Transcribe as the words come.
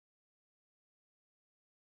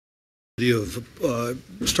Of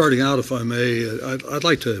starting out, if I may, I'd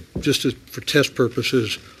like to, just for test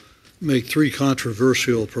purposes, make three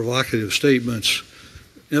controversial, provocative statements.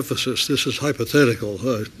 Emphasis, this is hypothetical.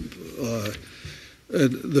 The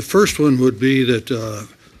first one would be that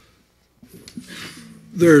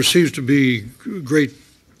there seems to be great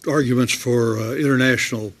arguments for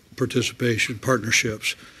international participation,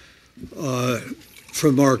 partnerships.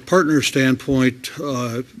 From our partner standpoint,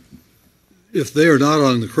 if they are not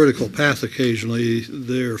on the critical path occasionally,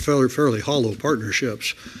 they're fairly hollow partnerships.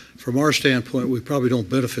 From our standpoint, we probably don't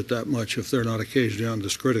benefit that much if they're not occasionally on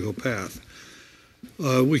this critical path.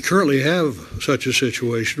 We currently have such a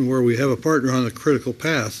situation where we have a partner on the critical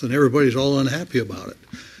path and everybody's all unhappy about it.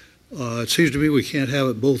 It seems to me we can't have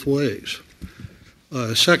it both ways.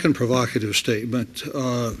 Second provocative statement,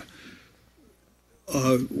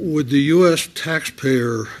 would the U.S.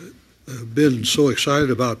 taxpayer have been so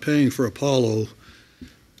excited about paying for Apollo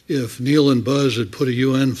if Neil and Buzz had put a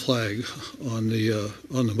UN flag on the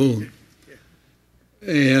moon?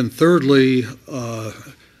 And thirdly,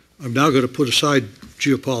 I'm now going to put aside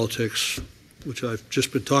geopolitics, which I've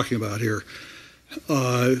just been talking about here.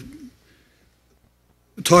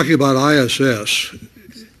 Talking about ISS,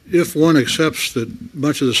 if one accepts that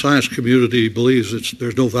much of the science community believes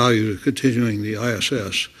there's no value to continuing the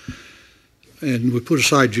ISS, and we put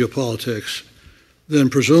aside geopolitics, then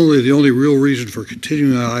presumably the only real reason for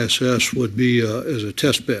continuing the ISS would be as a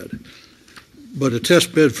test bed. But a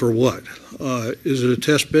test bed for what? Is it a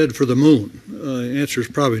test bed for the moon? The answer is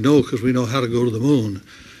probably no, because we know how to go to the moon.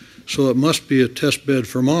 So it must be a test bed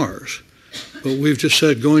for Mars. But we've just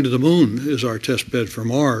said going to the moon is our test bed for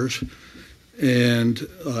Mars. And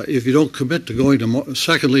if you don't commit to going to Mars,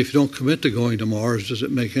 secondly, if you don't commit to going to Mars, does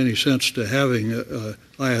it make any sense to having a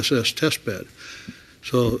ISS test bed?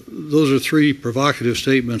 So those are three provocative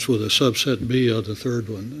statements with a subset B on the third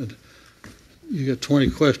one. And you get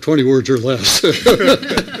 20 words or less.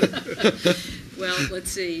 Well,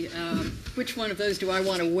 let's see. Which one of those do I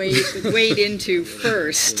want to wade into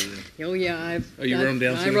first? Oh, yeah. You wrote them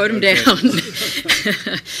down? I wrote them down.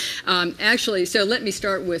 Actually, so let me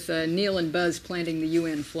start with Neil and Buzz planting the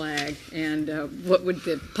UN flag, and what would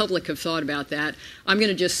the public have thought about that? I'm going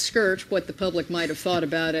to just skirt what the public might have thought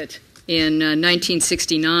about it in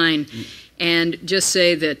 1969 and just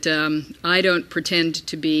say that I don't pretend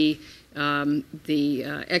to be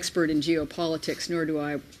the expert in geopolitics, nor do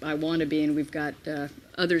I want to be, and we've got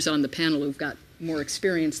others on the panel who've got more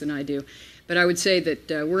experience than I do. But I would say that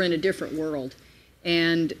we're in a different world,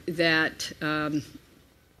 and that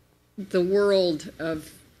the world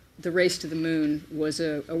of the race to the moon was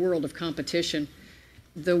a world of competition.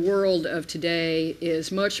 The world of today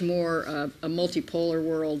is much more a multipolar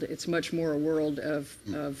world. It's much more a world of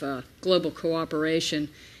global cooperation.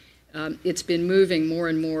 It's been moving more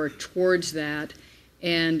and more towards that,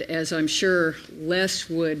 and as I'm sure Les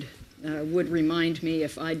would remind me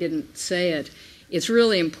if I didn't say it, it's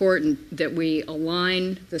really important that we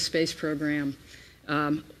align the space program.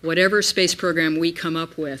 Whatever space program we come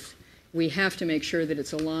up with, we have to make sure that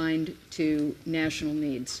it's aligned to national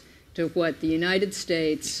needs, to what the United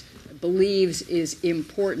States believes is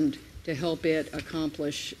important to help it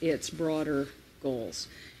accomplish its broader goals.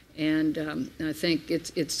 And I think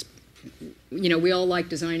it's you know, we all like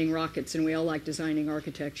designing rockets and we all like designing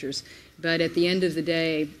architectures, but at the end of the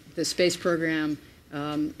day, the space program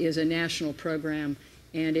is a national program,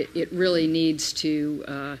 and it really needs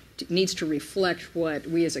to reflect what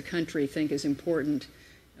we as a country think is important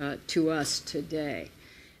to us today.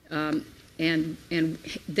 And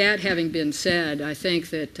that having been said, I think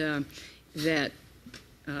that that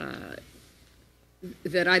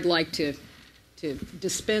I'd like to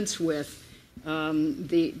dispense with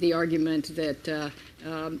the argument that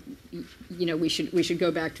you know, we should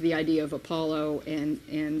go back to the idea of Apollo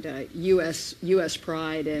and U.S.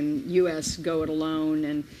 pride and U.S. go it alone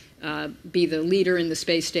and be the leader in the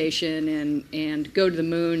space station and go to the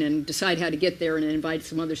moon and decide how to get there and invite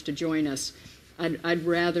some others to join us. I'd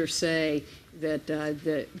rather say that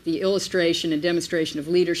the illustration and demonstration of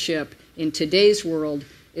leadership in today's world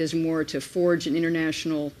is more to forge an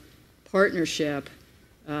international partnership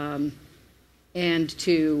and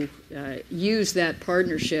to use that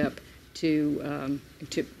partnership to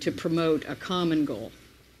promote a common goal.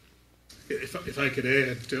 If I could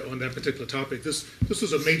add on that particular topic, this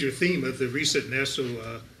was a major theme of the recent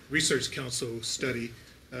National Research Council study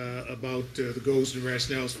about the goals and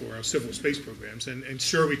rationales for our civil space programs. And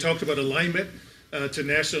sure, we talked about alignment to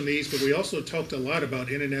national needs, but we also talked a lot about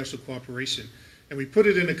international cooperation. And we put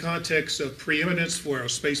it in the context of preeminence for our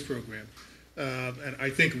space program. And I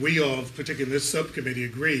think we all, particularly in this subcommittee,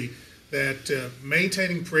 agree that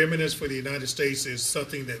maintaining preeminence for the United States is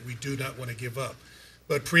something that we do not want to give up.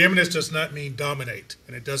 But preeminence does not mean dominate,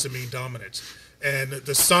 and it doesn't mean dominance. And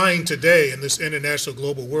the sign today in this international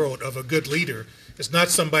global world of a good leader is not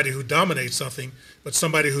somebody who dominates something, but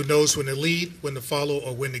somebody who knows when to lead, when to follow,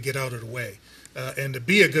 or when to get out of the way. And to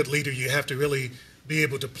be a good leader, you have to really be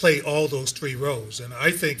able to play all those three roles. And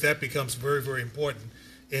I think that becomes very, very important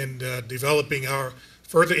in developing our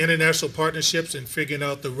further international partnerships and figuring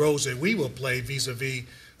out the roles that we will play vis-a-vis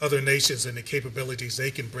other nations and the capabilities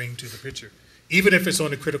they can bring to the picture, even if it's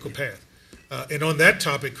on a critical path. And on that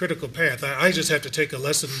topic, critical path, I just have to take a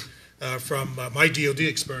lesson from my DoD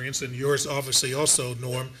experience, and yours obviously also,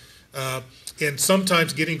 Norm, in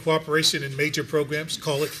sometimes getting cooperation in major programs,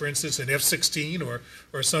 call it, for instance, an F-16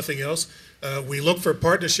 or something else. We look for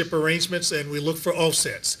partnership arrangements and we look for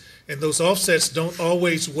offsets. And those offsets don't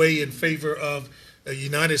always weigh in favor of the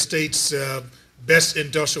United States' best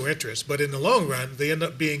industrial interests. But in the long run, they end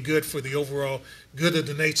up being good for the overall good of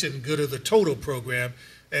the nation, good of the total program.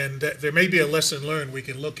 And there may be a lesson learned we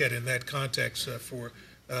can look at in that context for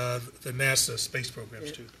the NASA space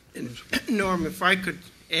programs, too. And Norm, if I could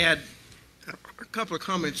add a couple of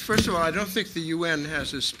comments. First of all, I don't think the UN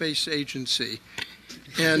has a space agency.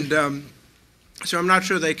 And so I'm not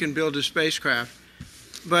sure they can build a spacecraft.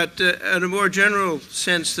 But in a more general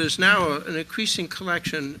sense, there's now an increasing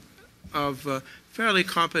collection of fairly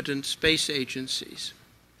competent space agencies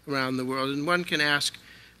around the world. And one can ask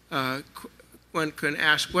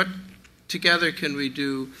what together can we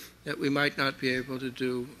do that we might not be able to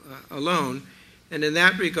do alone. And in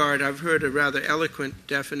that regard, I've heard a rather eloquent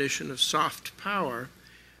definition of soft power,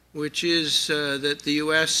 which is that the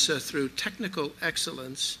U.S., through technical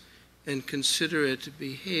excellence and considerate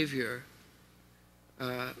behavior,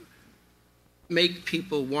 make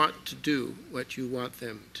people want to do what you want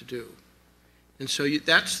them to do. And so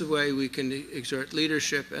that's the way we can exert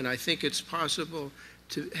leadership, and I think it's possible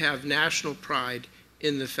to have national pride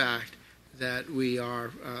in the fact that we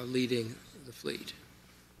are leading the fleet.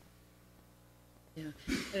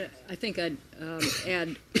 Yeah, I think I'd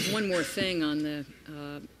add one more thing on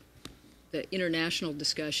the international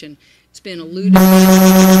discussion. It's been alluded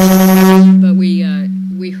to, but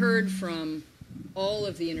we heard from all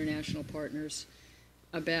of the international partners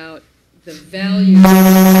about the values,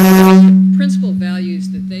 the principal values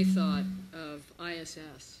that they thought of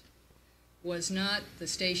ISS was not the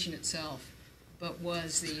station itself, but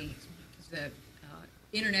was the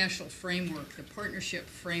international framework, the partnership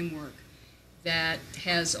framework that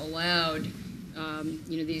has allowed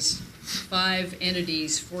these 5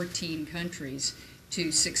 entities, 14 countries,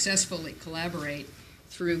 to successfully collaborate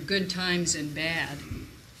through good times and bad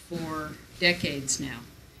for decades now,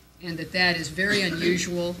 and that is very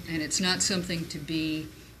unusual, and it's not something to be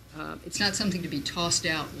tossed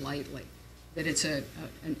out lightly. That it's an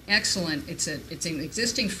excellent, it's an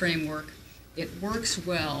existing framework. It works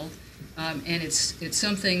well, and it's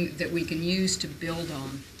something that we can use to build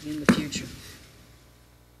on in the future.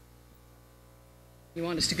 You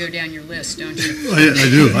want us to go down your list, don't you? I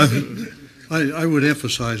do. I would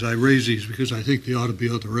emphasize, I raise these because I think they ought to be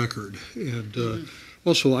on the record. And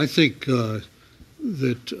also, I think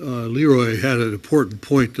that Leroy had an important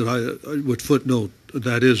point that I would footnote,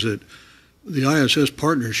 that is that the ISS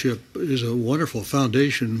partnership is a wonderful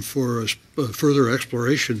foundation for a further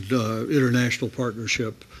exploration international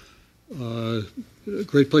partnership, a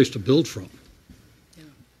great place to build from.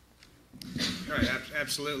 Right,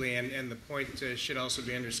 absolutely, and the point should also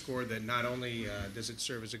be underscored that not only does it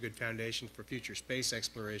serve as a good foundation for future space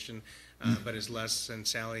exploration, but as Les and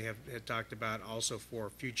Sally have talked about, also for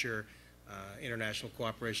future international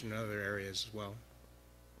cooperation in other areas as well.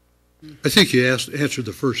 I think you answered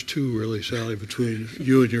the first two, really, Sally, between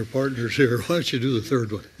you and your partners here. Why don't you do the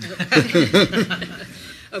third one?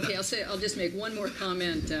 Okay, I'll just make one more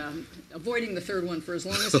comment, avoiding the third one for as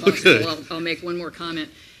long as possible. Okay. I'll make one more comment.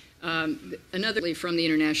 Another from the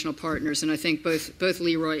international partners, and I think both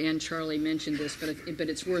Leroy and Charlie mentioned this, but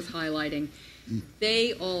it's worth highlighting.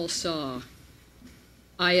 They all saw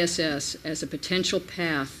ISS as a potential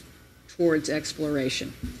path towards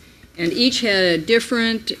exploration, and each had a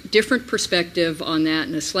different perspective on that,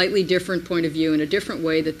 and a slightly different point of view, and a different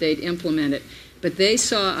way that they'd implement it. But they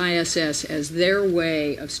saw ISS as their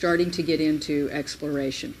way of starting to get into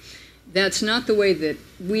exploration. That's not the way that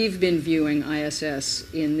we've been viewing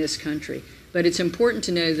ISS in this country, but it's important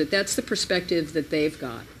to know that that's the perspective that they've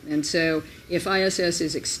got. And so if ISS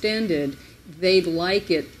is extended, they'd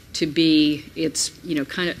like it to be its,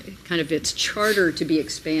 kind of its charter to be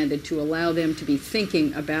expanded to allow them to be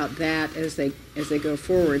thinking about that as they go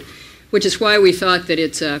forward. which is why we thought that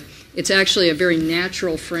it's actually a very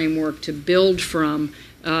natural framework to build from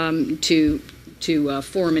to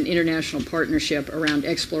form an international partnership around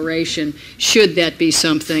exploration, should that be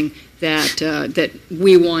something that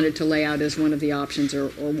we wanted to lay out as one of the options or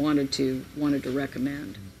wanted to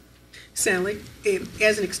recommend. Sally,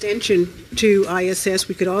 as an extension to ISS,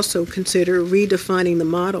 we could also consider redefining the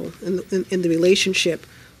model in the relationship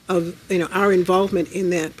of our involvement in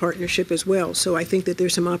that partnership as well. So I think that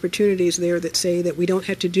there's some opportunities there that say that we don't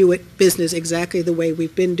have to do business exactly the way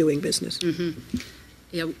we've been doing business. Mm-hmm.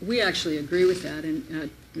 Yeah, we actually agree with that. And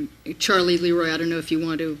Charlie, Leroy, I don't know if you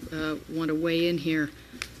want to weigh in here.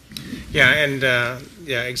 Yeah, and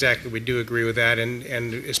yeah, exactly. We do agree with that,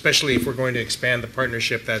 and especially if we're going to expand the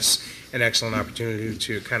partnership, that's an excellent opportunity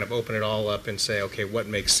to kind of open it all up and say, okay, what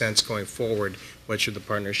makes sense going forward? What should the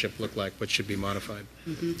partnership look like? What should be modified?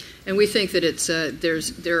 Mm-hmm. And we think that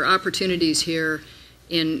there are opportunities here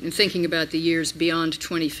in thinking about the years beyond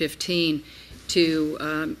 2015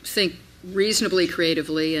 to think reasonably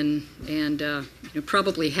creatively and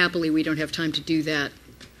probably happily. We don't have time to do that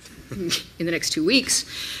in the next 2 weeks,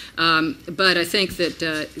 but I think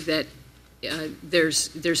that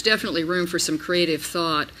there's definitely room for some creative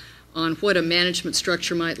thought on what a management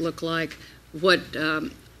structure might look like,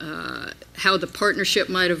 how the partnership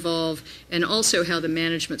might evolve, and also how the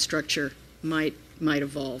management structure might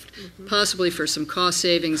evolve, possibly for some cost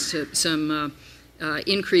savings, some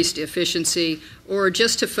increased efficiency, or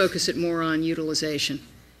just to focus it more on utilization.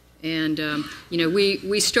 And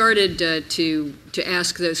we started to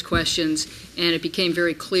ask those questions, and it became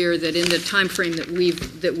very clear that in the time frame that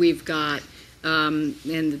we've got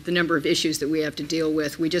and the number of issues that we have to deal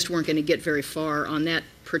with, we just weren't going to get very far on that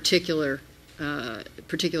particular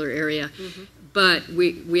area. Mm-hmm. But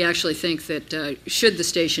we actually think that should the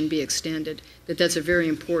station be extended, that's a very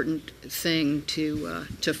important thing to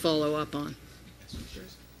follow up on.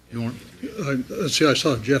 Let's see, I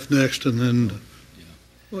saw Jeff next, and then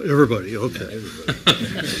everybody. Okay.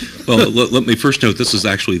 Well, let me first note this is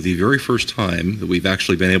actually the very first time that we've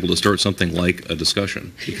actually been able to start something like a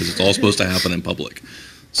discussion, because it's all supposed to happen in public.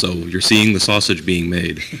 So you're seeing the sausage being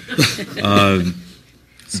made.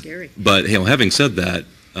 Scary. But having said that,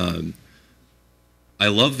 I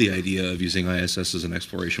love the idea of using ISS as an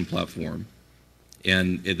exploration platform,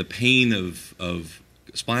 and the pain of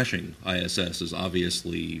splashing ISS is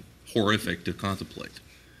obviously horrific to contemplate.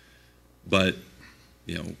 But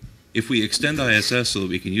if we extend ISS so that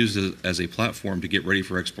we can use it as a platform to get ready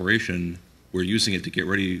for exploration, we're using it to get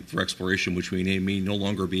ready for exploration, which we may no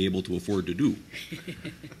longer be able to afford to do.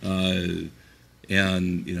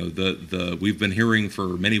 And we've been hearing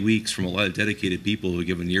for many weeks from a lot of dedicated people who have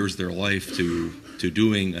given years of their life to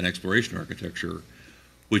doing an exploration architecture,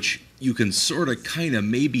 which you can sort of kind of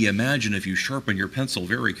maybe imagine if you sharpen your pencil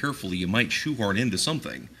very carefully, you might shoehorn into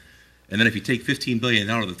something. And then if you take $15 billion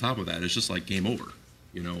out of the top of that, it's just like game over.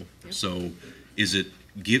 Yep. So is it,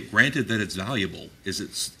 granted that it's valuable, is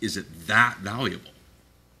it that valuable?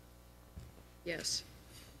 Yes.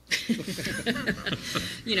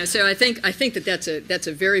 So I think that's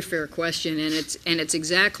a very fair question, and it's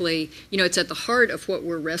exactly, it's at the heart of what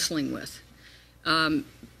we're wrestling with. I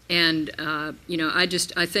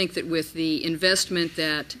think that with the investment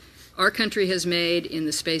that our country has made in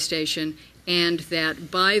the space station, and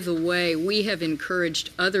that, by the way, we have encouraged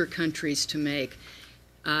other countries to make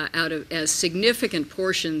out of as significant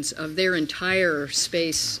portions of their entire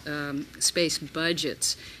space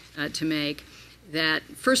budgets to make, that,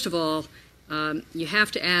 first of all, you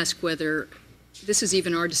have to ask whether this is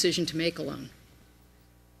even our decision to make alone.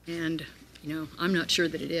 And, I'm not sure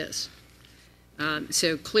that it is.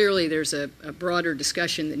 So clearly there's a broader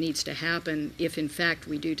discussion that needs to happen if, in fact,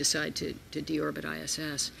 we do decide to deorbit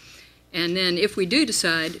ISS. And then if we do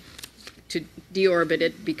decide to deorbit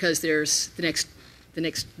it because there's the next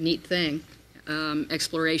neat thing,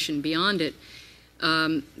 exploration beyond it,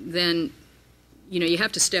 then you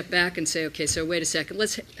have to step back and say, okay, so wait a second,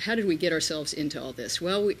 how did we get ourselves into all this?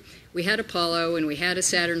 Well, we had Apollo and we had a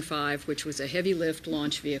Saturn V, which was a heavy lift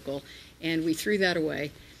launch vehicle, and we threw that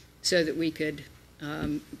away so that we could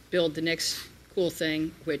build the next cool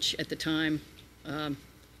thing, which at the time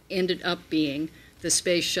ended up being the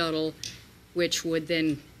space shuttle, which would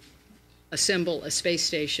then assemble a space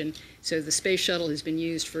station. So the space shuttle has been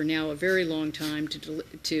used for now a very long time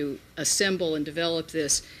to assemble and develop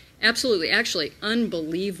this absolutely, actually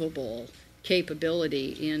unbelievable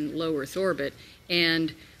capability in low Earth orbit.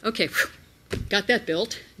 And, okay, got that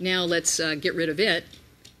built. Now let's get rid of it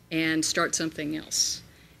and start something else.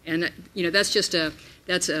 And, that's just a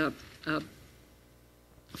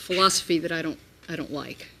philosophy that I don't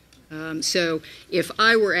like. So if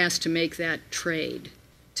I were asked to make that trade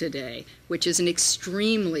today, which is an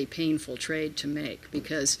extremely painful trade to make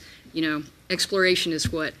because, exploration is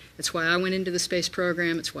that's why I went into the space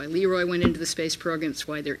program, it's why Leroy went into the space program, it's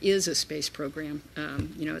why there is a space program,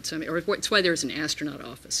 it's why there's an astronaut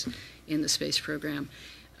office in the space program.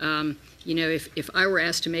 If I were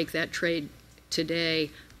asked to make that trade today,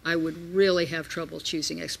 I would really have trouble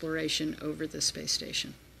choosing exploration over the space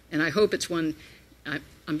station. And I hope it's one, Ed,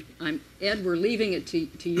 we're leaving it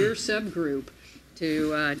to your subgroup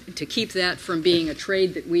to keep that from being a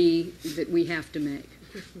trade that we have to make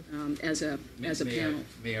as a panel.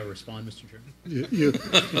 May I respond, Mr. Chairman?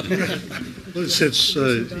 Since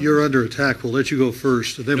you're under attack, we'll let you go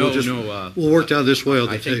first, and then we'll work down this way on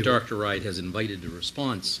the table. I think Dr. Wright has invited a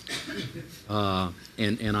response,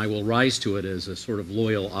 and I will rise to it as a sort of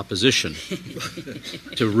loyal opposition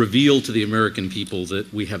to reveal to the American people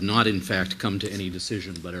that we have not, in fact, come to any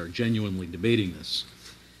decision, but are genuinely debating this.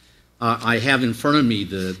 I have in front of me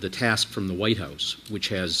the task from the White House, which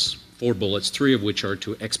has 4 bullets, 3 of which are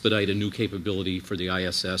to expedite a new capability for the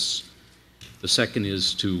ISS. The second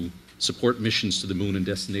is to support missions to the moon and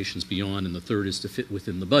destinations beyond, and the third is to fit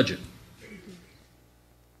within the budget.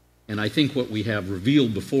 And I think what we have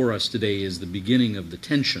revealed before us today is the beginning of the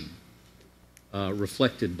tension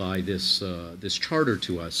reflected by this charter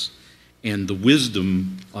to us, and the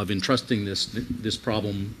wisdom of entrusting this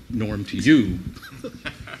problem, Norm, to you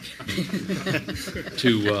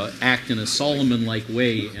to act in a Solomon-like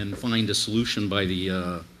way and find a solution by the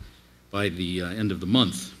end of the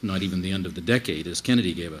month, not even the end of the decade, as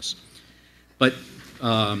Kennedy gave us. But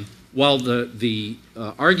while the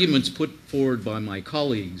arguments put forward by my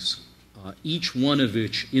colleagues, each one of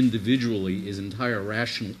which individually is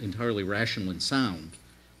entirely rational and sound,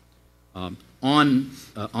 en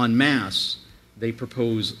masse, they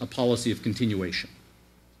propose a policy of continuation.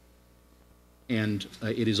 And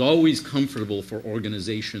it is always comfortable for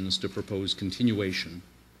organizations to propose continuation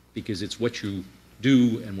because it's what you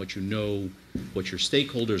do and what you know, what your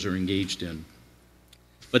stakeholders are engaged in.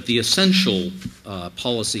 But the essential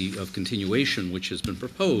policy of continuation which has been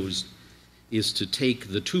proposed is to take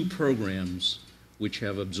the 2 programs which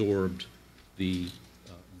have absorbed the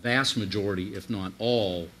vast majority, if not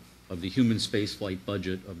all, of the human spaceflight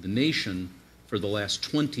budget of the nation for the last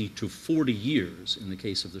 20 to 40 years in the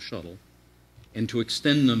case of the shuttle, and to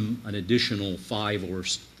extend them an additional 5 or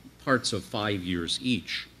parts of 5 years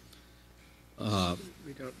each. We don't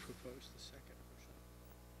propose the second.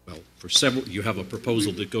 Well, for several, you have a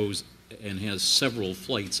proposal that goes and has several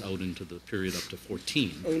flights out into the period up to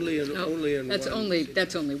 14. Only in that's one.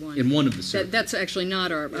 That's only one. In one of the series. That's actually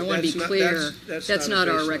not our. I want to be clear. That's not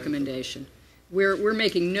our recommendation. We're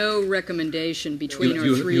making no recommendation between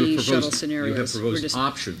our 3 shuttle scenarios. You have proposed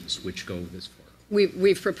options which go this far.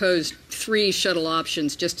 We've proposed 3 shuttle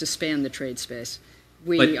options just to span the trade space.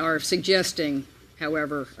 We are suggesting,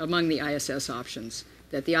 however, among the ISS options,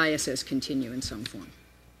 that the ISS continue in some form.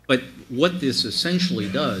 But what this essentially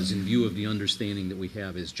does, in view of the understanding that we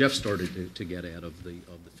have, as Jeff started to get at, of the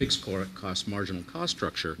fixed cost, marginal cost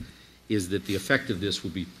structure, is that the effect of this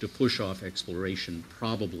would be to push off exploration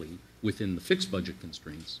probably within the fixed budget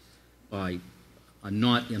constraints by a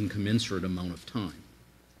not incommensurate amount of time.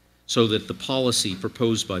 So that the policy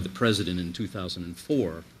proposed by the President in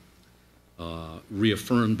 2004,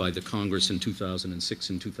 reaffirmed by the Congress in 2006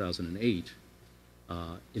 and 2008,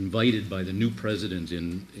 invited by the new President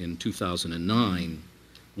in 2009,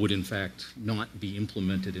 would in fact not be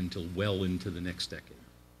implemented until well into the next decade.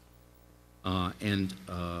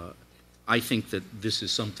 I think that this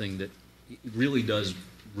is something that really does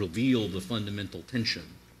reveal the fundamental tension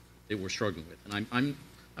that we're struggling with. And I'm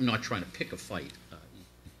not trying to pick a fight,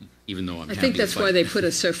 even though I'm happy to fight. I think that's why they put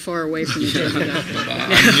us so far away from each other.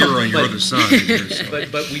 I'm here on your other side. Here, so.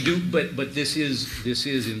 But this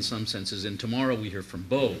is in some senses, and tomorrow we hear from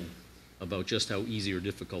Bo about just how easy or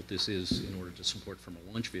difficult this is in order to support from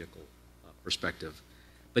a launch vehicle perspective.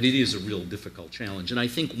 But it is a real difficult challenge, and I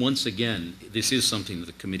think once again this is something that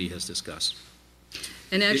the committee has discussed.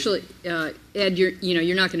 And actually, Ed,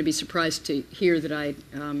 you're not going to be surprised to hear that I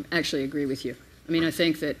actually agree with you. I mean, I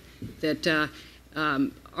think that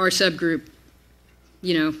our subgroup,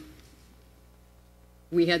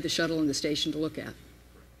 we had the shuttle and the station to look at,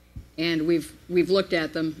 and we've looked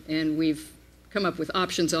at them and we've come up with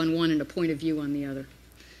options on one and a point of view on the other.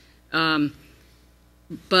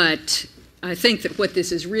 But I think that what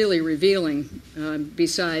this is really revealing,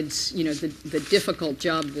 besides the difficult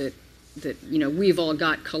job that we've all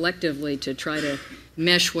got collectively to try to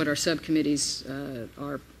mesh what our subcommittees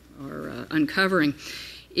are uncovering,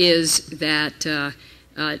 is that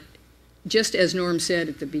just as Norm said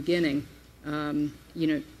at the beginning,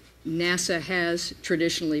 NASA has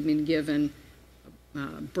traditionally been given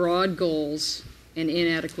broad goals and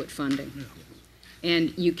inadequate funding.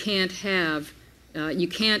 And you can't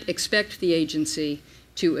expect the agency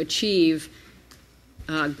to achieve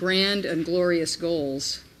grand and glorious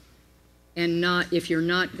goals and if you're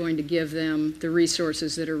not going to give them the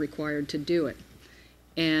resources that are required to do it.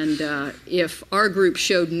 And if our group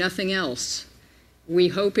showed nothing else, we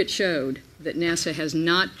hope it showed that NASA has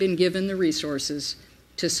not been given the resources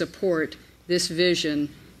to support this vision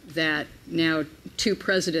that now 2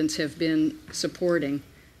 presidents have been supporting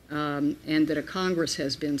and that a Congress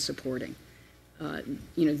has been supporting.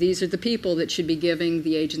 These are the people that should be giving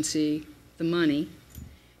the agency the money,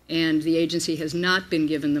 and the agency has not been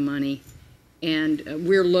given the money, and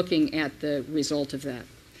we're looking at the result of that.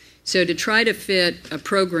 So to try to fit a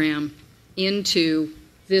program into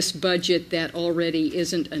this budget that already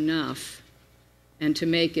isn't enough, and to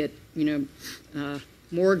make it,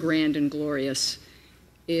 more grand and glorious,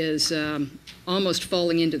 is almost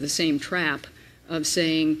falling into the same trap of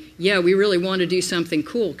saying, yeah, we really want to do something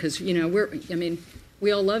cool because,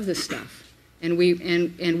 we all love this stuff, and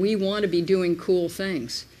we want to be doing cool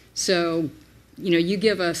things. So, you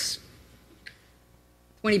give us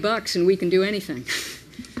 $20 and we can do anything.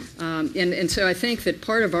 And so I think that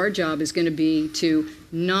part of our job is going to be to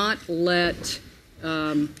not let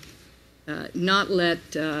the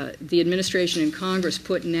administration and Congress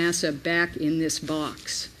put NASA back in this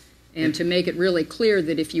box, and to make it really clear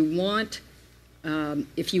that if you want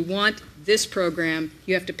this program,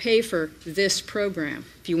 you have to pay for this program.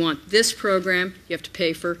 If you want this program, you have to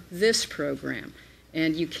pay for this program.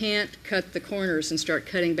 And you can't cut the corners and start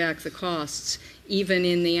cutting back the costs, even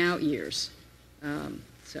in the out years.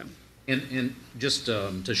 And just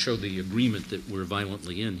to show the agreement that we're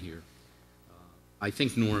violently in here, I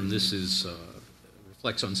think, Norm, this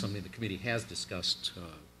reflects on something the committee has discussed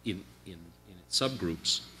in its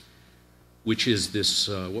subgroups, which is this,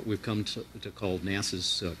 what we've come to call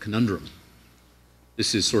NASA's conundrum.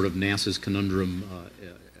 This is sort of NASA's conundrum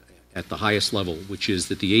at the highest level, which is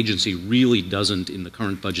that the agency really doesn't, in the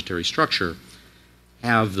current budgetary structure,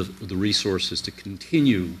 have the resources to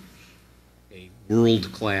continue a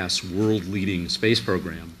world-class, world-leading space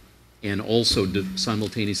program, and also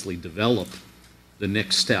simultaneously develop the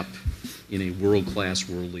next step in a world-class,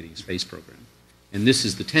 world-leading space program. And this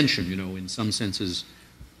is the tension, in some senses.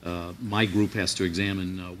 My group has to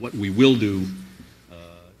examine what we will do.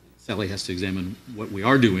 Sally has to examine what we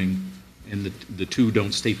are doing, and the two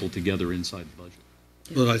don't staple together inside the budget.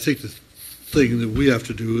 But I think the thing that we have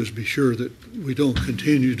to do is be sure that we don't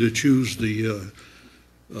continue to choose the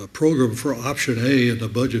program for option A and the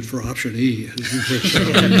budget for option E.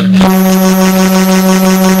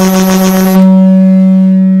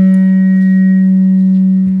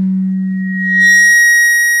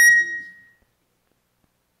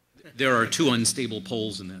 There are 2 unstable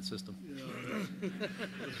poles in that system.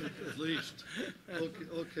 At least.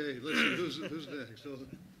 Okay. Let's see who's next.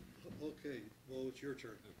 Okay, well, it's your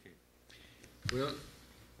turn. Okay. Well,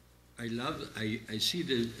 I see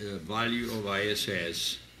the value of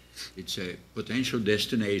ISS. It's a potential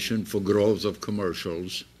destination for growth of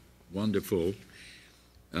commercials. Wonderful.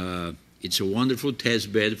 It's a wonderful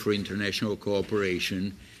test bed for international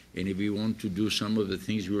cooperation. And if we want to do some of the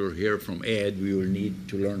things we will hear from Ed, we will need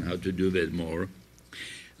to learn how to do that more.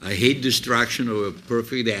 I hate destruction of a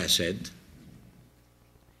perfect asset.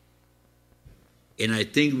 And I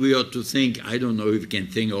think we ought to think, I don't know if we can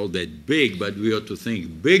think all that big, but we ought to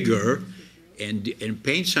think bigger and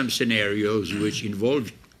paint some scenarios which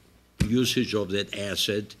involve usage of that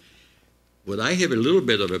asset. What I have a little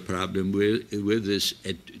bit of a problem with is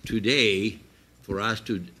today, for us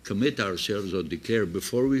to commit ourselves or declare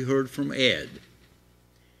before we heard from Ed,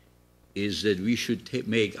 is that we should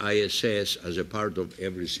make ISS as a part of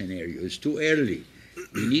every scenario. It's too early.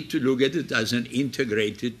 We need to look at it as an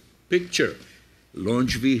integrated picture.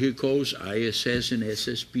 Launch vehicles, ISS and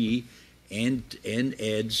SSP, and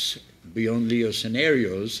Ed's beyond LEO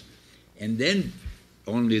scenarios, and then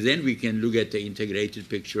only then we can look at the integrated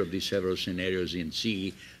picture of these several scenarios and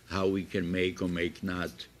see how we can make or make not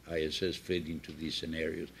ISS fit into these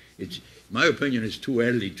scenarios. In my opinion, it's too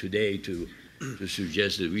early today to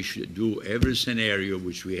suggest that we should do every scenario,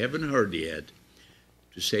 which we haven't heard yet,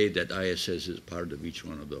 to say that ISS is part of each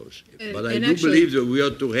one of those. But I do believe that we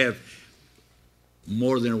ought to have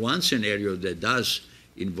more than one scenario that does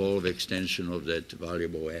involve extension of that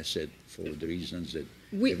valuable asset for the reasons that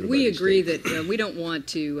We agree that we don't want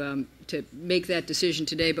to make that decision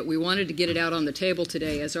today, but we wanted to get it out on the table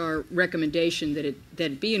today as our recommendation that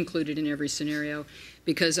it be included in every scenario,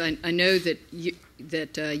 because I know that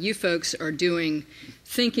you folks are doing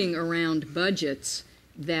thinking around budgets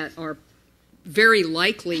that are very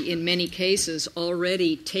likely in many cases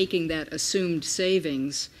already taking that assumed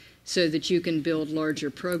savings so that you can build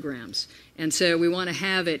larger programs. And so we want to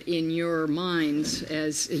have it in your minds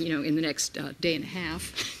as, in the next day and a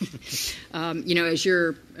half, as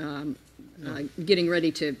you're getting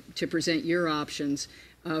ready to present your options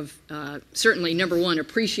of certainly, number one,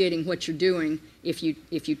 appreciating what you're doing if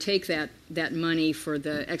you take that money for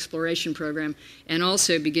the exploration program, and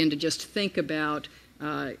also begin to just think about,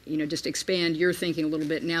 just expand your thinking a little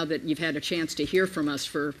bit now that you've had a chance to hear from us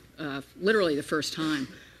for literally the first time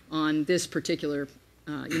on this particular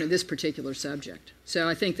subject. So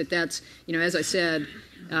I think that's, as I said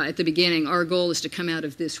at the beginning, our goal is to come out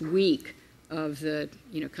of this week of the,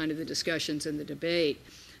 kind of the discussions and the debate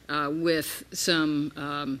with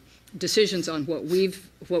some decisions on what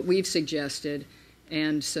we've suggested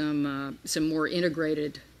and some more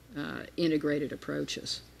integrated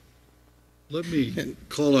approaches. Let me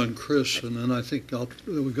call on Chris, and then I think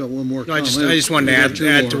we've got one more comment. I just wanted to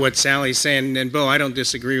add to what Sally's saying. And, Bo, I don't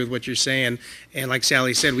disagree with what you're saying. And like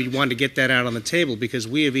Sally said, we wanted to get that out on the table because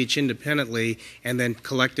we have each independently and then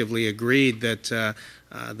collectively agreed that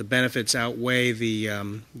the benefits outweigh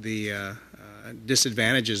the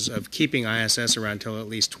disadvantages of keeping ISS around until at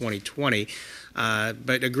least 2020.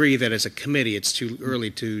 But agree that as a committee it's too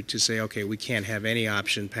early to say, okay, we can't have any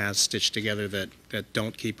option paths stitched together that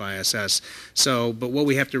don't keep ISS. So, but what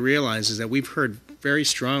we have to realize is that we've heard very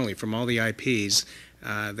strongly from all the IPs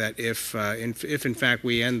that if in fact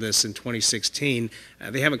we end this in 2016,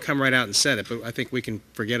 they haven't come right out and said it, but I think we can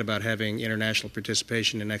forget about having international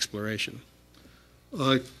participation in exploration.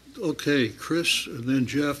 Okay, Chris, and then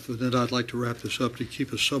Jeff, and then I'd like to wrap this up to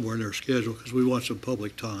keep us somewhere in our schedule because we want some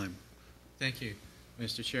public time. Thank you,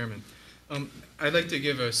 Mr. Chairman. I'd like to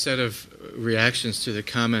give a set of reactions to the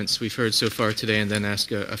comments we've heard so far today and then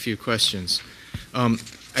ask a few questions. I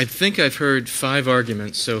think I've heard 5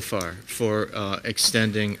 arguments so far for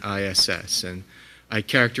extending ISS, and I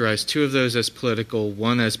characterize 2 of those as political,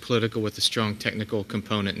 1 as political with a strong technical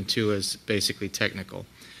component, and 2 as basically technical.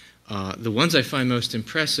 The ones I find most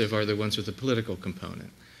impressive are the ones with a political component.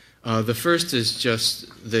 The first is just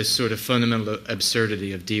this sort of fundamental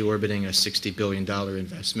absurdity of deorbiting a $60 billion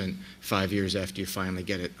investment 5 years after you finally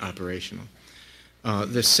get it operational.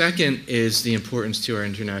 The second is the importance to our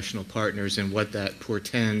international partners and what that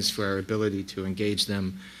portends for our ability to engage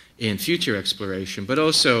them in future exploration, but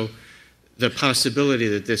also the possibility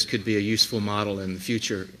that this could be a useful model in the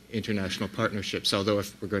future international partnerships, although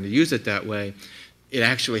if we're going to use it that way, it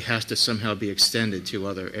actually has to somehow be extended to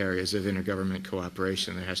other areas of intergovernment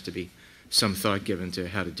cooperation. There has to be some thought given to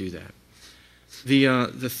how to do that.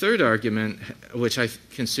 The third argument, which I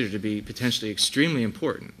consider to be potentially extremely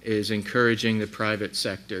important, is encouraging the private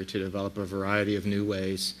sector to develop a variety of new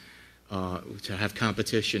ways to have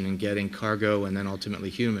competition in getting cargo and then ultimately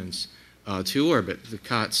humans to orbit, the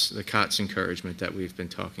COTS encouragement that we've been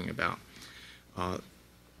talking about.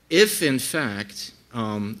 If, in fact,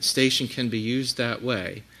 station can be used that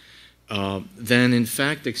way, then in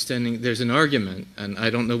fact there's an argument, and I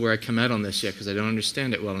don't know where I come out on this yet because I don't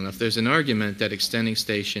understand it well enough, there's an argument that extending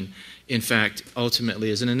station in fact ultimately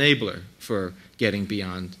is an enabler for getting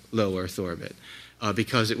beyond low Earth orbit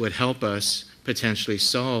because it would help us potentially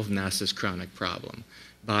solve NASA's chronic problem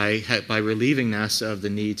by relieving NASA of the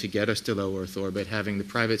need to get us to low Earth orbit, having the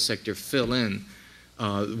private sector fill in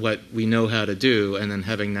what we know how to do, and then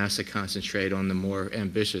having NASA concentrate on the more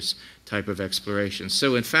ambitious type of exploration.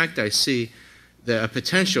 So in fact, I see a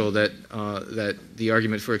potential that the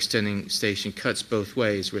argument for extending station cuts both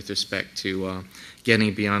ways with respect to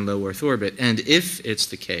getting beyond low Earth orbit. And if it's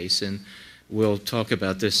the case, and we'll talk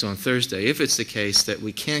about this on Thursday, if it's the case that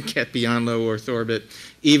we can't get beyond low Earth orbit,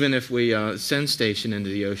 even if we send station into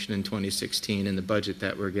the ocean in 2016 in the budget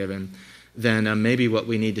that we're given, then maybe what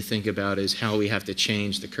we need to think about is how we have to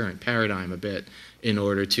change the current paradigm a bit in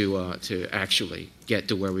order to actually get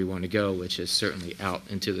to where we want to go, which is certainly out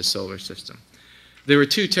into the solar system. There were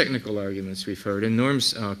 2 technical arguments we've heard, and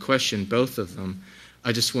Norm's questioned both of them.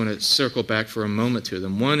 I just want to circle back for a moment to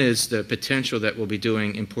them. One is the potential that we'll be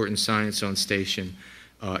doing important science on station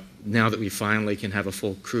now that we finally can have a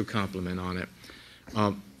full crew complement on it.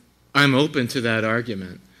 I'm open to that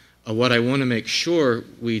argument. What I want to make sure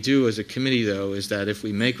we do as a committee, though, is that if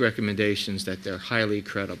we make recommendations that they're highly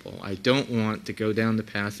credible. I don't want to go down the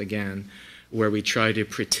path again where we try to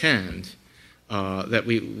pretend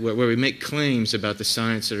where we make claims about the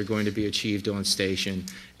science that are going to be achieved on station,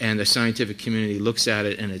 and the scientific community looks at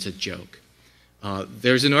it and it's a joke.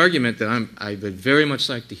 There's an argument that I would very much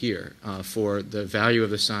like to hear for the value of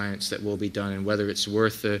the science that will be done and whether it's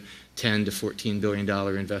worth the $10 to $14 billion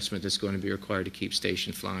investment that's going to be required to keep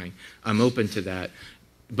station flying. I'm open to that.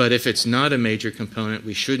 But if it's not a major component,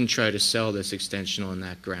 we shouldn't try to sell this extension on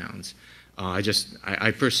that grounds.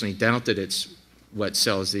 I personally doubt that it's what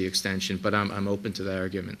sells the extension, but I'm open to that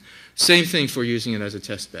argument. Same thing for using it as a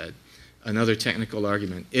test bed. Another technical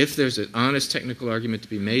argument. If there's an honest technical argument to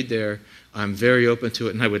be made there, I'm very open to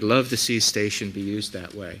it, and I would love to see station be used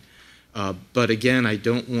that way. But again, I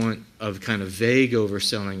don't want a kind of vague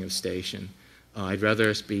overselling of station. I'd rather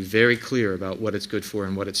us be very clear about what it's good for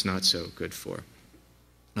and what it's not so good for.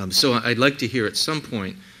 So I'd like to hear at some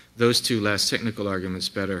point those two last technical arguments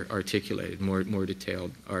better articulated, more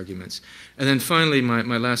detailed arguments. And then finally,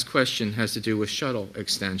 my last question has to do with shuttle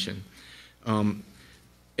extension. And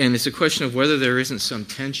it's a question of whether there isn't some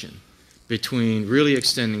tension between really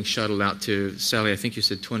extending shuttle out to, Sally, I think you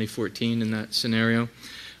said 2014 in that scenario,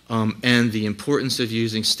 and the importance of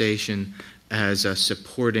using station as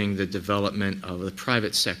supporting the development of the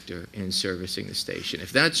private sector in servicing the station.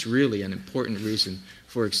 If that's really an important reason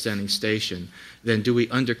for extending station, then do we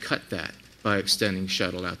undercut that by extending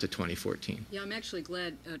shuttle out to 2014? Yeah, I'm actually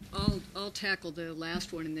glad. I'll tackle the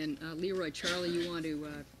last one, and then Leroy, Charlie, you want to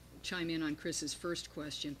chime in on Chris's first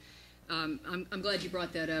question. I'm glad you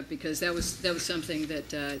brought that up because that was something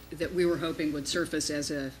that we were hoping would surface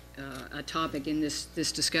as a topic in this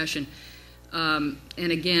discussion. And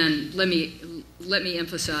again, let me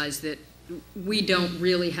emphasize that we don't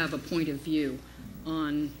really have a point of view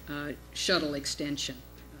on shuttle extension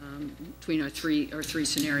between our three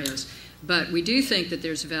scenarios, but we do think that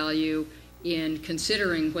there's value in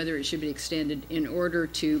considering whether it should be extended in order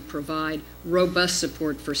to provide robust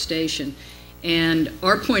support for station. And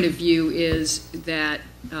our point of view is that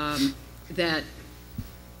that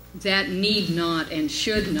need not and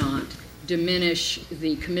should not diminish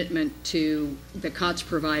the commitment to the COTS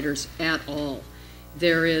providers at all.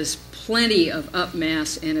 There is plenty of up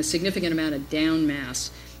mass and a significant amount of down mass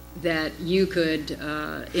that you could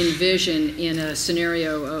envision in a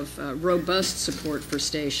scenario of robust support for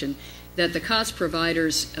station that the COTS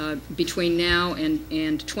providers between now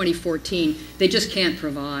and 2014, they just can't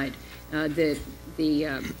provide. The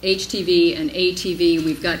HTV and ATV,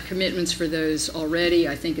 we've got commitments for those already.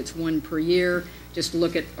 I think it's one per year. Just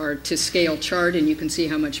look at our to-scale chart, and you can see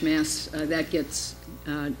how much mass that gets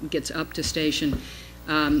up to station.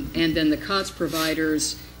 And then the COTS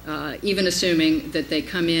providers, even assuming that they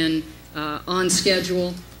come in on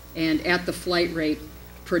schedule and at the flight rate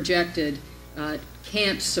projected,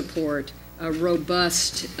 can't support a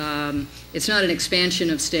robust, it's not an expansion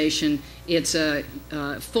of station, it's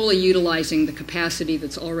fully utilizing the capacity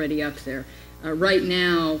that's already up there. Right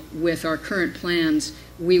now, with our current plans,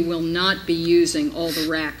 we will not be using all the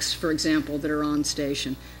racks, for example, that are on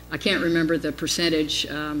station. I can't remember the percentage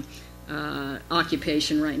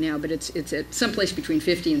occupation right now, but it's at someplace between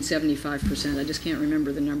 50 and 75%. I just can't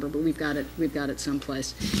remember the number, but we've got it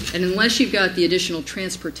someplace. And unless you've got the additional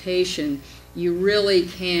transportation, you really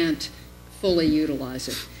can't fully utilize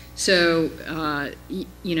it. So,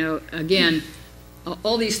 again,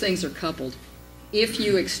 all these things are coupled. If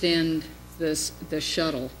you extend the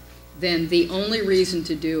shuttle, then the only reason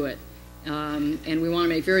to do it, and we want to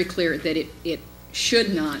make very clear that it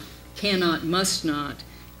should not, cannot, must not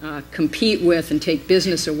compete with and take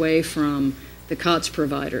business away from the COTS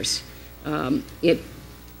providers. It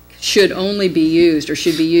should only be used, or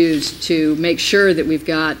should be used, to make sure that we've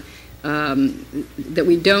got that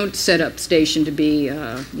we don't set up station to be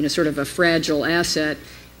sort of a fragile asset,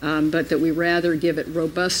 but that we rather give it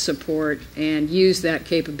robust support and use that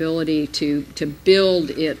capability to build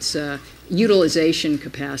its utilization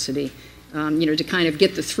capacity, to kind of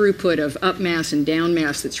get the throughput of up mass and down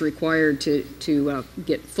mass that's required to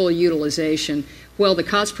get full utilization. Well, the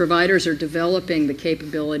COTS providers are developing the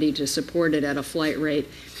capability to support it at a flight rate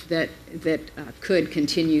that could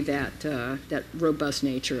continue that robust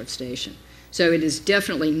nature of station. So it is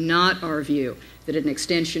definitely not our view that an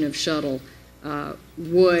extension of shuttle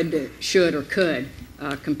would, should, or could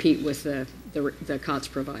compete with the COTS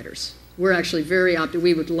providers. We're actually very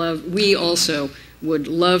optimistic. We also would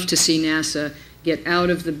love to see NASA get out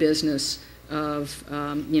of the business of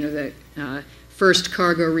the first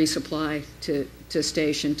cargo resupply to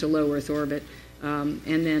station to low Earth orbit, and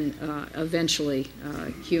then eventually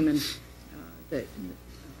human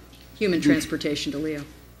transportation to LEO.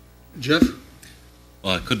 Jeff?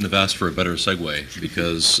 Well, I couldn't have asked for a better segue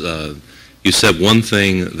because You said one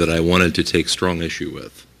thing that I wanted to take strong issue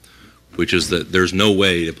with, which is that there's no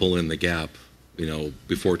way to pull in the gap,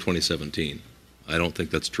 before 2017. I don't think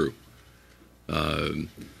that's true.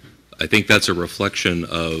 I think that's a reflection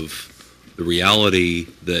of the reality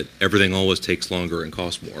that everything always takes longer and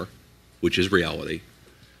costs more, which is reality.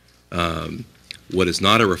 What it's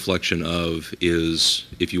not a reflection of is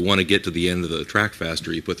if you want to get to the end of the track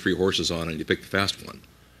faster, you put 3 horses on and you pick the fast one.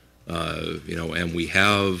 And we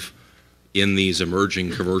have in these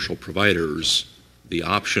emerging commercial providers the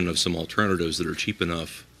option of some alternatives that are cheap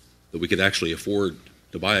enough that we could actually afford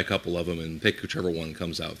to buy a couple of them and pick whichever one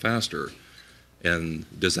comes out faster. And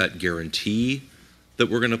does that guarantee that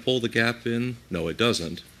we're going to pull the gap in? No, it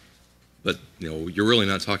doesn't. But you're really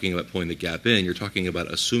not talking about pulling the gap in. You're talking about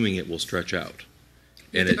assuming it will stretch out.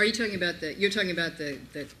 And are you talking about the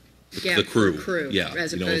gap the crew? For crew, yeah.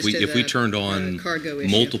 As opposed to if we turned on cargo issue.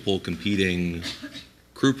 multiple competing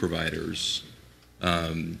crew providers,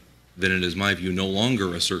 then it is my view no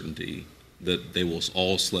longer a certainty that they will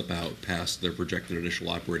all slip out past their projected initial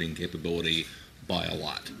operating capability by a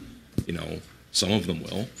lot. Some of them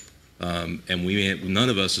will. And none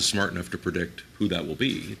of us is smart enough to predict who that will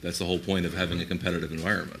be. That's the whole point of having a competitive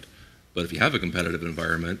environment. But if you have a competitive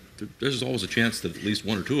environment, there's always a chance that at least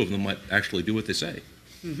 1 or 2 of them might actually do what they say.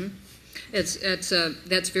 Mm-hmm.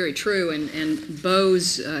 That's very true. And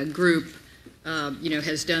Bo's group,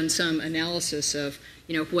 has done some analysis of,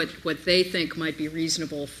 what they think might be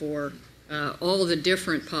reasonable for all of the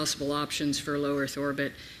different possible options for low Earth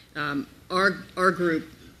orbit.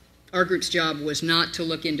 Our group's job was not to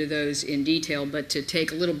look into those in detail, but to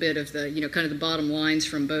take a little bit of the, kind of the bottom lines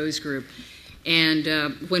from Bo's group. And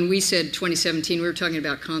when we said 2017, we were talking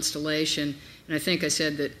about constellation, and I think I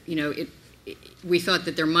said that, we thought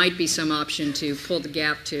that there might be some option to pull the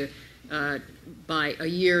gap to by a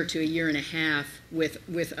year to a year and a half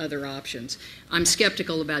with other options. I'm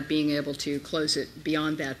skeptical about being able to close it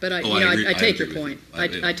beyond that, but I take your point.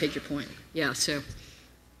 I take your point. Yeah. So,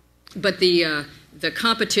 but the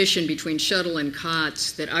competition between shuttle and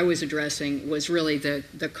COTS that I was addressing was really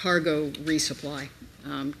the cargo resupply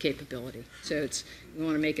capability. So we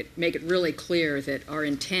want to make it really clear that our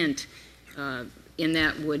intent in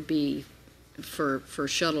that would be for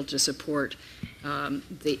shuttle to support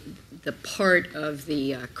the part of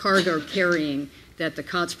the cargo carrying that the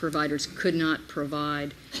COTS providers could not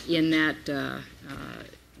provide in that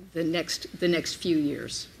the next few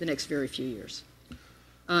years, the next very few years.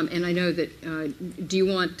 And I know that. Do you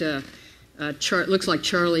want? Looks like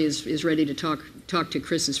Charlie is ready to talk to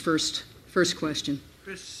Chris's first question.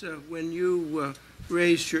 Chris, when you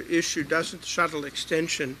raised your issue, doesn't shuttle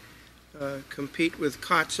extension compete with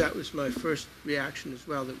COTS? That was my first reaction as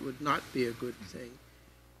well. That would not be a good thing.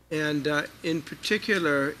 And in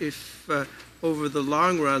particular, if over the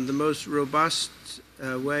long run, the most robust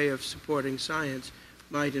way of supporting science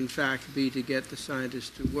might in fact be to get the scientists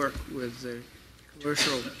to work with the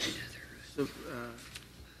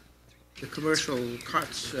commercial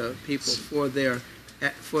COTS people for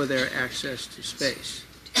their access to space.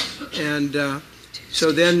 And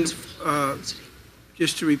so then,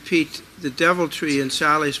 just to repeat, the deviltry in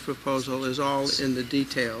Sally's proposal is all in the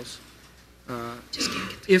details.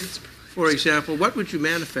 If, for example, what would you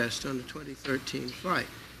manifest on the 2013 flight?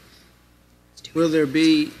 Will there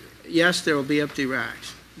be, yes, there will be empty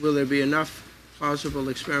racks. Will there be enough plausible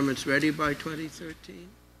experiments ready by 2013?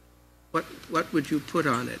 What would you put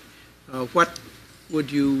on it? What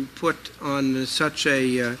would you put on such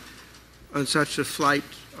a flight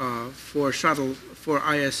for shuttle, for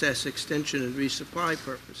ISS extension and resupply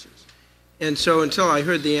purposes? And so until I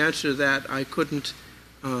heard the answer to that, I couldn't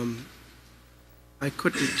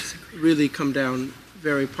really come down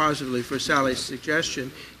very positively for Sally's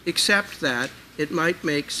suggestion, except that it might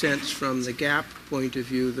make sense from the gap point of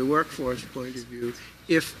view, the workforce point of view,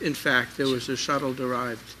 if in fact there was a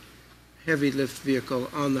shuttle-derived heavy lift vehicle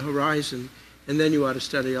on the horizon, and then you ought to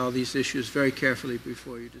study all these issues very carefully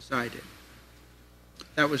before you decide it.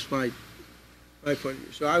 That was my point of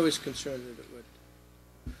view. So I was concerned that it would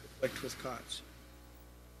conflict with COTS.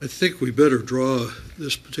 I think we better draw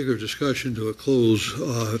this particular discussion to a close.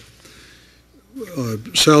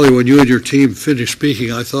 Sally, when you and your team finished speaking,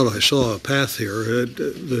 I thought I saw a path here.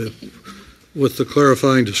 With the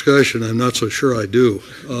clarifying discussion, I'm not so sure I do.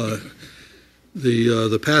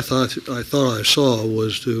 The path I thought I saw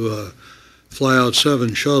was to fly out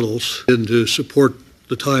 7 shuttles and to support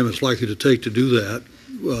the time it's likely to take to do that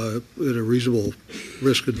in a reasonable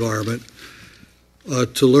risk environment,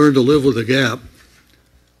 to learn to live with the gap,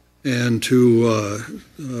 and to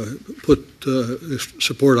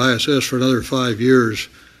support ISS for another 5 years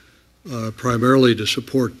primarily to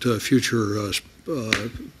support future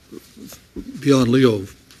beyond LEO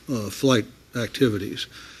flight activities.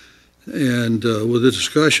 And with the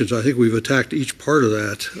discussions, I think we've attacked each part of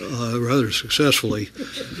that rather successfully.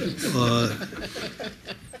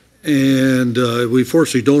 And we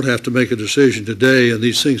fortunately don't have to make a decision today, and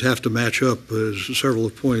these things have to match up, as several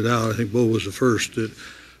have pointed out. I think Bo was the first, that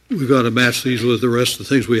we've got to match these with the rest of the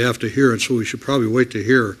things we have to hear, and so we should probably wait to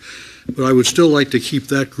hear. But I would still like to keep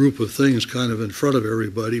that group of things kind of in front of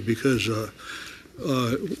everybody, because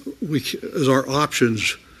as our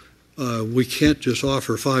options, we can't just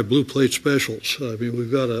offer 5 blue plate specials. I mean,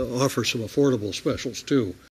 we've got to offer some affordable specials too.